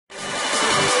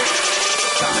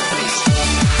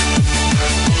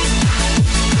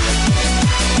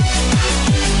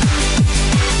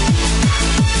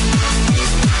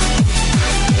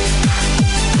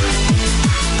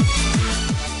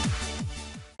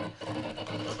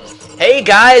Hey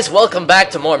guys, welcome back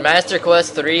to more Master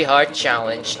Quest 3 Heart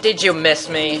Challenge. Did you miss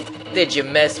me? Did you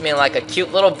miss me like a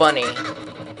cute little bunny?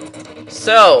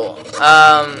 So,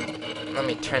 let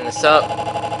me turn this up.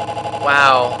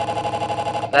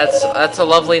 Wow. That's a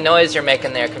lovely noise you're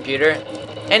making there, computer.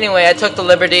 Anyway, I took the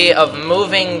liberty of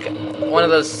moving one of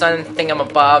those sun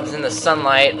thingamabobs in the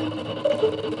sunlight.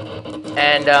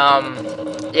 And,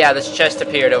 yeah, this chest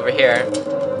appeared over here.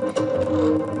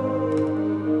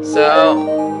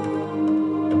 So...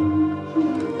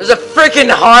 there's a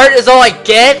freaking heart is all I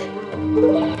get?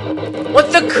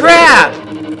 What the crap?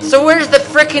 So where's the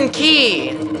freaking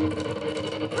key?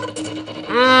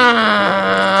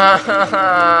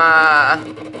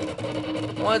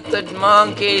 What the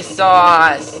monkey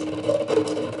sauce?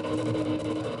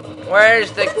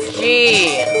 Where's the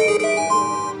key?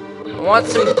 I want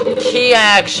some key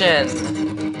action.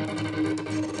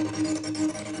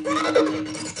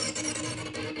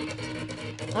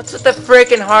 What's with the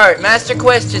freaking heart? Master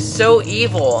Quest is so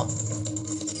evil.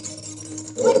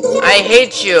 I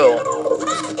hate you.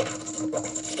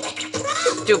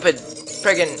 Stupid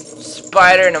friggin'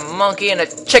 spider and a monkey and a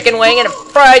chicken wing and a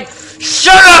fried...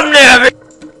 Shut up, Navi!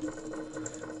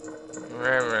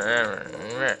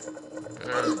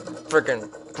 Friggin'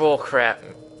 bullcrap.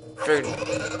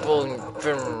 Friggin' bull...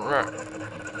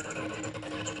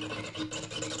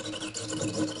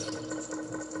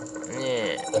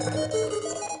 Yeah.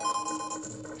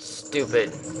 Stupid.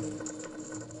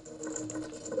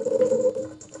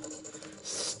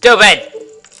 Stupid!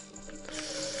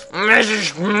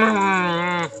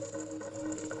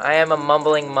 I am a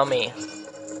mumbling mummy.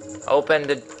 Open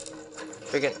the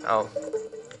friggin' oh.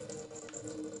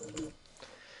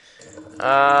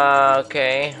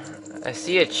 Okay. I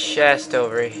see a chest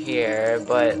over here,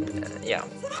 but yeah.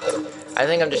 I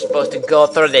think I'm just supposed to go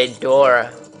through the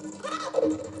door.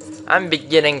 I'm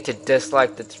beginning to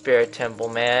dislike the Spirit Temple,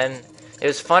 man. It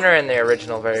was funner in the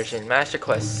original version. Master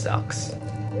Quest sucks.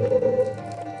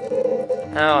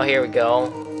 Oh, here we go.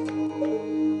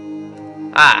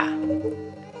 Ah.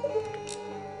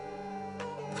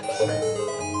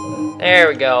 There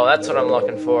we go. That's what I'm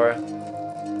looking for.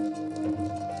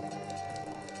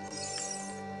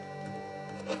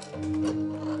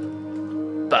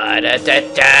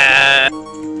 Ba-da-da-da.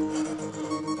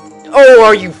 Oh,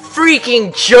 are you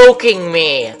freaking joking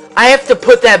me? I have to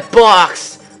put that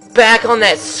box back on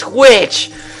that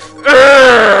switch.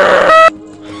 Urgh!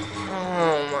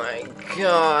 Oh my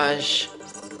gosh.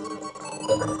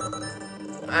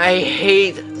 I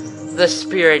hate the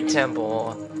Spirit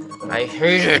Temple. I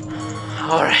hate it.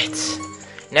 Alright.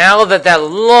 Now that that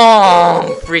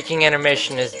long freaking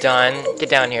intermission is done, get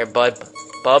down here, bud.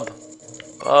 Bub.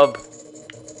 Bub.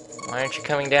 Why aren't you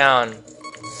coming down?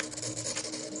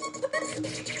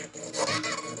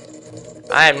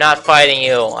 I am not fighting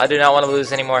you. I do not want to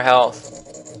lose any more health.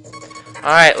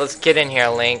 Alright, let's get in here,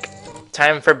 Link.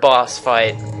 Time for boss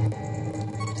fight.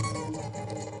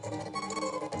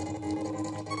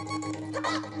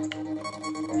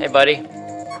 Hey, buddy.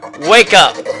 Wake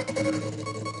up!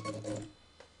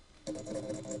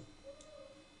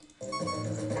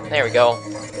 There we go.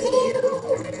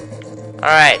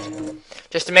 Alright.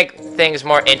 Just to make things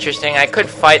more interesting, I could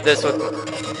fight this with...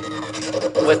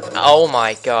 oh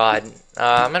my god.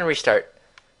 I'm gonna restart.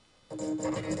 I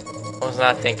was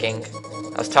not thinking.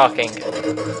 I was talking.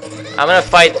 I'm gonna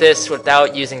fight this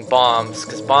without using bombs,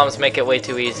 because bombs make it way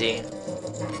too easy.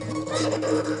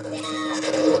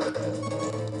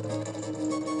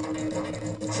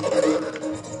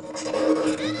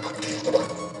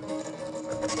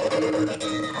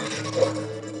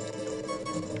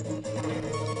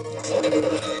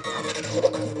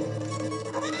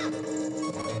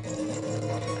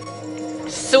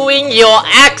 Swing your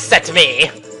axe at me!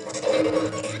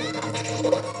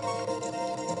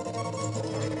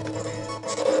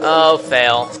 Oh,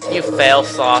 fail. You fail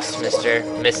sauce, Miss.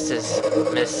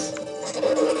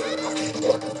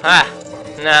 Ha!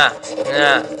 Nah.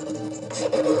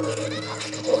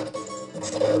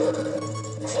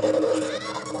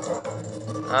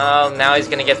 Oh, now he's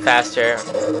gonna get faster.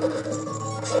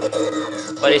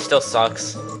 But he still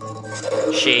sucks.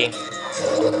 She.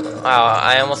 Wow,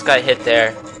 I almost got hit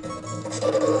there.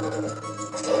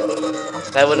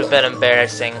 That would have been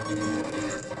embarrassing.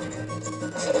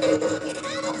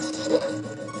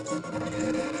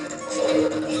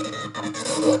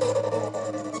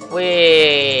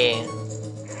 Whee!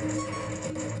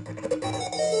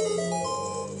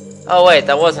 Oh wait,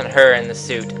 that wasn't her in the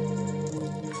suit.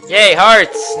 Yay,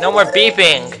 hearts! No more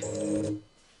beeping!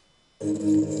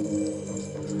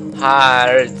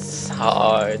 Hearts,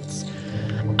 hearts.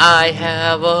 I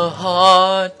have a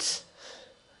heart.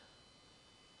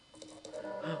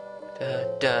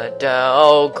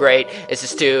 Oh, great. It's a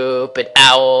stupid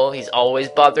owl. He's always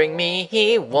bothering me.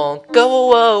 He won't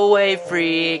go away,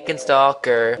 freaking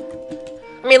stalker.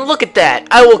 I mean, look at that.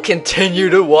 I will continue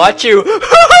to watch you.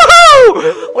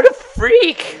 What a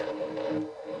freak.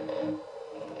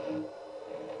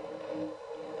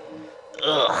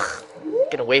 Ugh.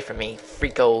 Get away from me,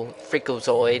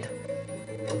 freakozoid.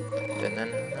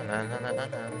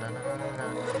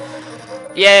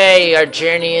 Yay, our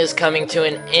journey is coming to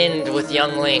an end with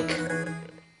young Link.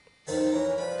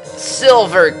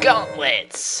 Silver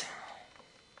gauntlets!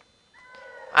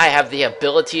 I have the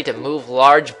ability to move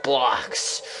large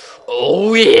blocks.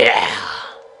 Oh yeah!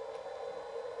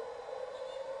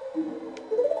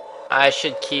 I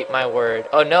should keep my word.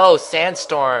 Oh no,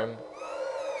 sandstorm!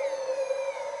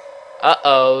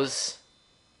 Uh-ohs.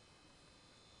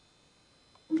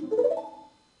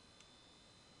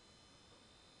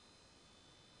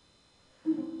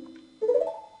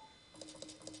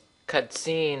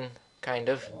 Cutscene, kind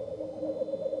of.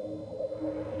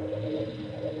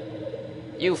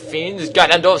 You fiends,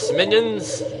 Ganondorf's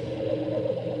minions!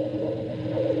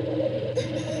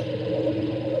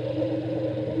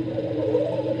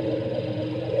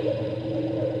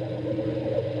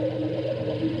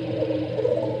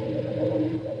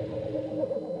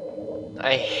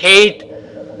 I hate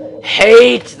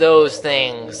those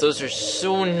things. Those are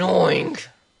so annoying.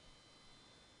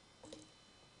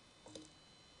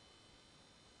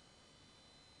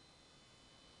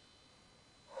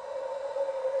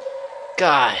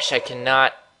 Gosh, I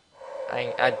cannot.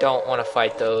 I don't want to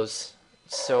fight those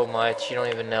so much. You don't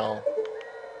even know.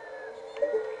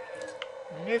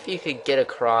 I wonder if you could get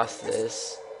across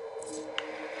this.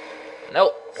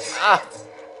 Nope. Ah.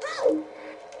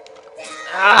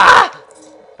 Ah.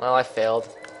 Well, I failed.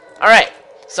 Alright,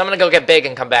 so I'm gonna go get big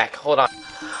and come back. Hold on.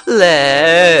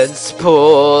 Let's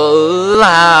pull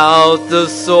out the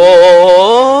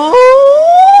sword.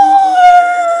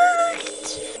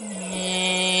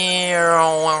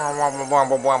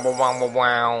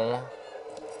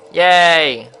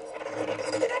 Yay!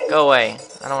 Go away.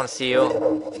 I don't want to see you.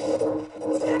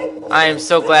 I am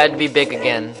so glad to be big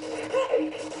again.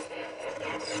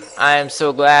 I am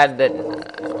so glad that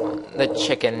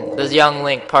the young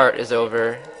Link part is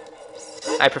over.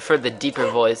 I prefer the deeper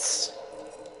voice.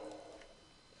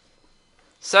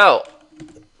 So,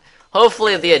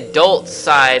 hopefully the adult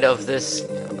side of this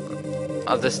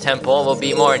temple will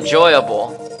be more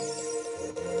enjoyable.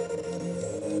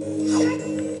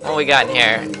 What we got in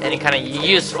here? Any kind of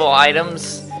useful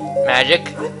items? Magic?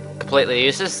 Completely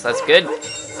useless. That's good.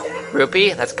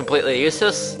 Rupee? That's completely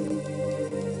useless.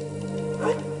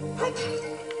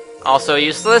 Also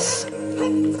useless.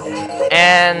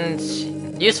 And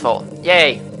useful.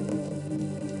 Yay.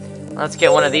 Let's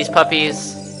get one of these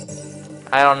puppies.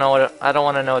 I don't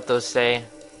want to know what those say.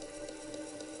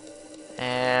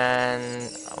 And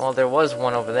well, there was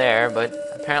one over there, but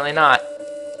apparently not.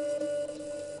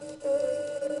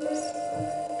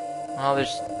 Well,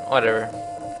 there's whatever.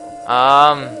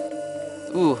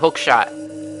 Ooh, hook shot.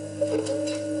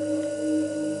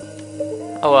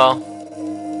 Oh well.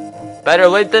 Better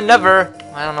late than never.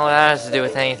 I don't know what that has to do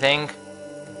with anything.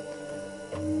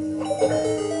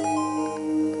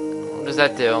 What does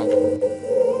that do?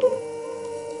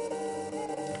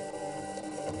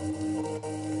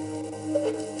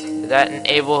 Did that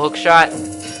enable hook shot?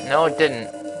 No, it didn't.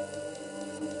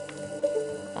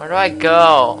 Where do I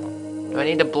go? Do I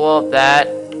need to blow up that?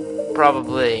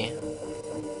 Probably.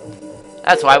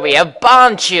 That's why we have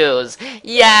bomb chews!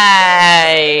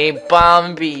 Yay!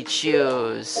 Bomby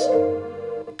chews.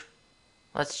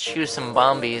 Let's chew some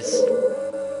bombies.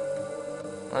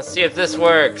 Let's see if this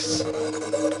works.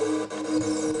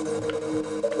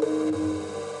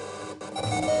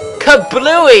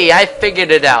 Kablooey! I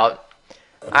figured it out.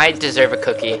 I deserve a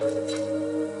cookie.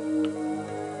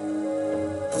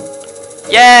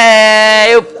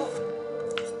 Yay!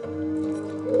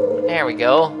 There we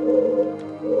go.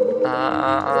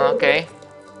 Okay.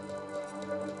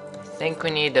 I think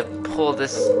we need to pull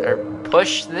this, or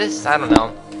push this? I don't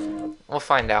know. We'll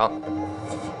find out.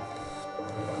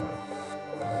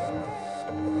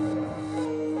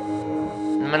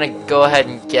 I'm gonna go ahead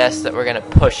and guess that we're gonna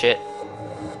push it.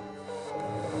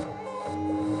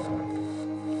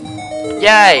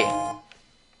 Yay!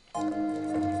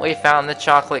 We found the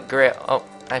chocolate grail. Oh,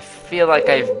 I feel like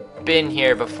I've been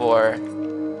here before.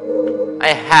 I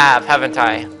have, haven't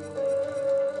I?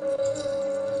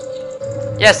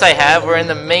 Yes, I have. We're in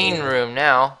the main room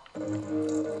now.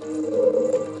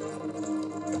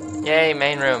 Yay,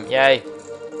 main room. Yay.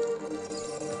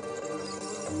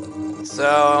 So,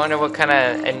 I wonder what kind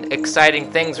of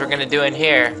exciting things we're going to do in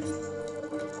here.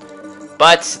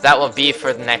 But that will be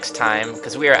for the next time,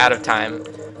 because we are out of time.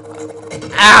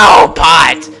 Ow,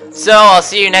 pot! So, I'll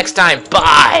see you next time.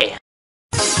 Bye!